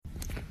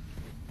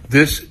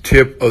This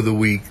tip of the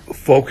week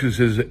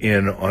focuses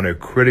in on a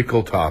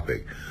critical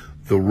topic,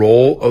 the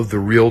role of the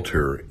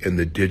realtor in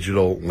the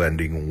digital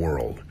lending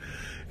world.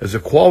 As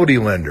a quality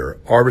lender,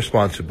 our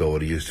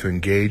responsibility is to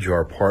engage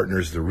our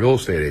partners, the real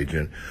estate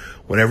agent,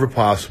 whenever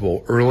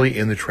possible early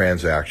in the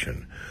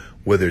transaction.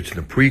 Whether it's in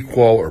the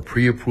pre-qual or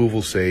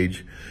pre-approval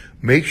stage,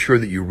 make sure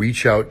that you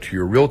reach out to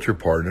your realtor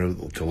partner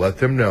to let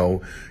them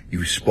know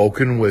you've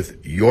spoken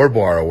with your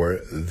borrower,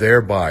 their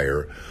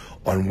buyer,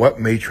 on what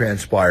may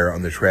transpire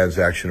on the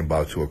transaction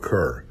about to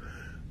occur.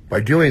 By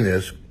doing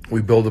this, we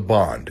build a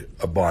bond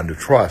of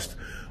trust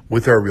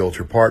with our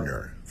realtor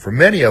partner. For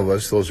many of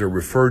us, those are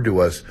referred to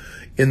us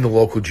in the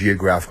local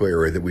geographical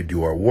area that we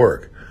do our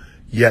work.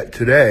 Yet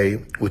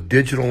today, with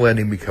digital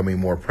lending becoming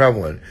more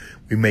prevalent,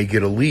 we may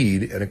get a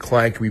lead and a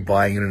client can be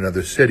buying in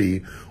another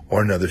city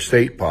or another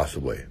state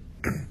possibly.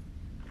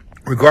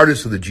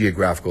 Regardless of the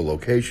geographical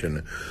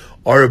location,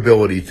 our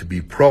ability to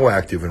be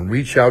proactive and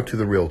reach out to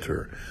the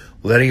realtor,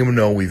 letting them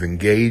know we've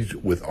engaged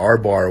with our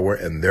borrower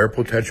and their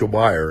potential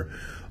buyer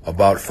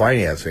about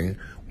financing,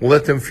 will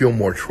let them feel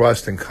more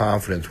trust and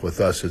confidence with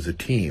us as a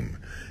team.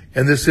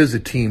 And this is a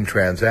team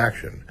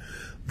transaction.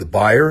 The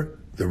buyer,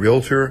 the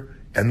realtor,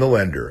 and the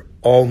lender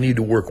all need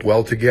to work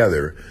well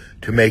together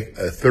to make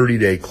a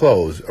 30-day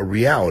close a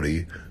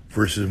reality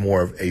versus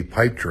more of a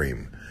pipe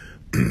dream.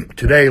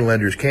 Today,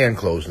 lenders can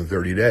close in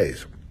 30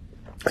 days.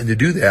 And to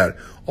do that,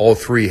 all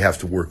three have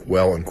to work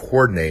well and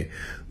coordinate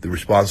the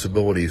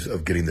responsibilities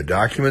of getting the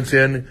documents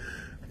in,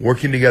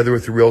 working together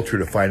with the realtor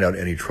to find out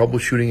any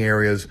troubleshooting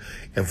areas,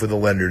 and for the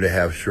lender to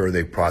have sure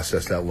they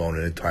process that loan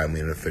in a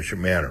timely and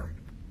efficient manner.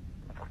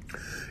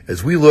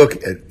 As we look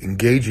at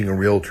engaging a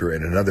realtor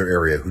in another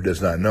area who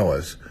does not know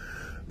us,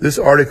 this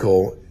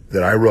article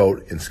that I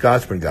wrote in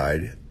Scotsman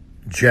Guide,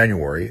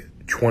 January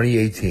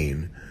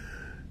 2018,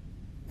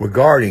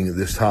 regarding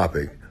this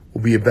topic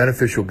will be a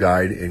beneficial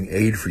guide and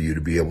aid for you to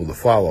be able to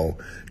follow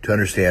to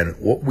understand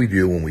what we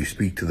do when we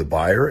speak to the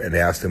buyer and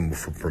ask them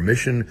for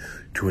permission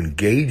to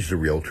engage the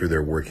realtor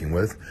they're working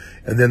with,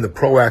 and then the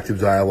proactive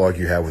dialogue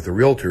you have with the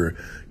realtor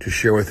to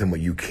share with them what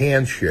you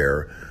can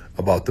share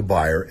about the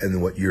buyer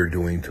and what you're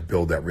doing to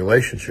build that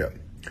relationship.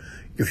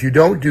 If you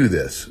don't do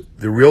this,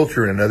 the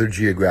realtor in another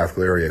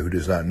geographical area who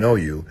does not know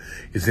you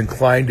is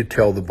inclined to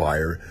tell the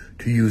buyer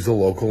to use the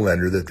local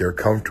lender that they're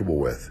comfortable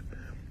with.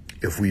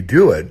 If we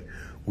do it,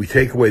 we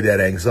take away that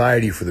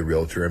anxiety for the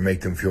realtor and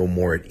make them feel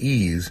more at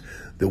ease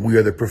that we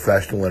are the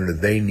professional lender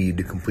they need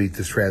to complete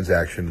this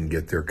transaction and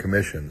get their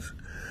commissions.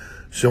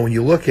 So when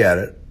you look at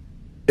it,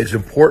 it's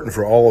important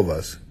for all of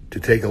us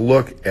to take a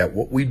look at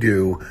what we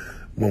do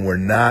when we're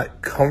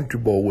not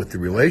comfortable with the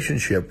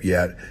relationship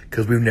yet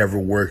because we've never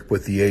worked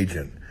with the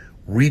agent.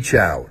 Reach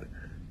out,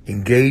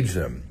 engage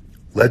them,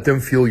 let them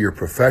feel your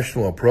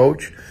professional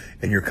approach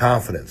and your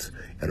confidence.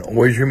 And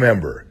always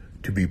remember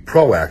to be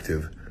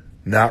proactive,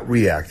 not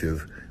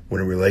reactive,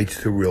 when it relates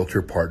to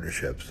realtor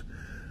partnerships.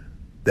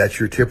 That's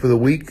your tip of the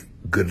week.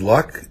 Good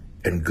luck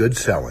and good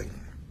selling.